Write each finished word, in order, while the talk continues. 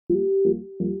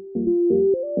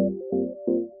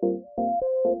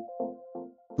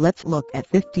Let's look at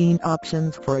 15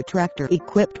 options for a tractor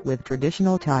equipped with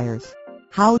traditional tires.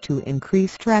 How to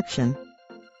increase traction.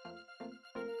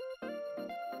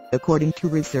 According to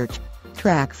research,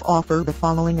 tracks offer the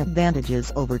following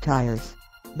advantages over tires: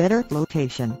 better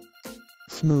flotation,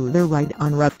 smoother ride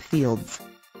on rough fields,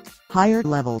 higher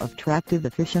level of tractive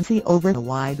efficiency over a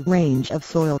wide range of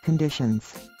soil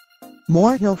conditions,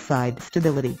 more hillside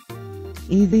stability,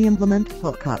 easy implement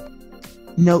hookup,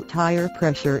 no tire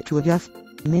pressure to adjust,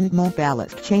 minimal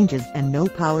ballast changes and no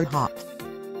power hop.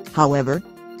 However,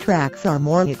 tracks are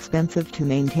more expensive to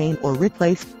maintain or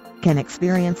replace, can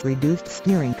experience reduced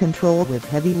steering control with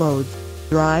heavy loads,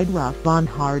 ride rough on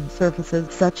hard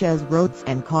surfaces such as roads,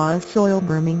 and cause soil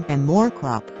berming and more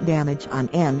crop damage on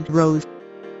end rows.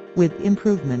 With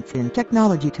improvements in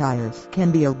technology, tires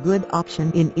can be a good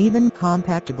option in even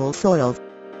compactable soils.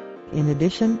 In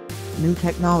addition, new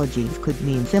technologies could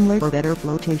mean similar or better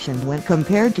flotation when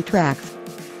compared to tracks.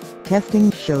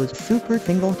 Testing shows super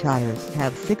single tires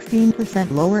have 16%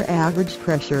 lower average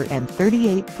pressure and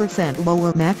 38%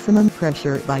 lower maximum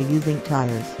pressure by using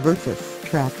tires versus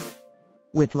tracks.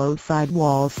 With low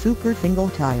sidewall super single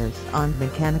tires on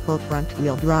mechanical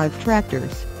front-wheel drive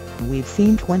tractors, we've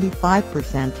seen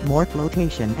 25% more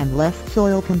flotation and less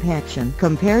soil compaction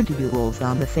compared to duals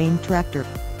on the same tractor.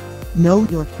 Know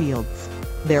your fields,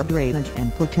 their drainage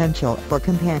and potential for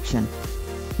compaction.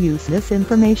 Use this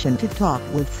information to talk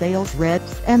with sales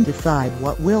reps and decide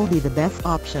what will be the best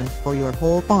option for your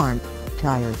whole farm,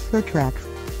 tires or tracks.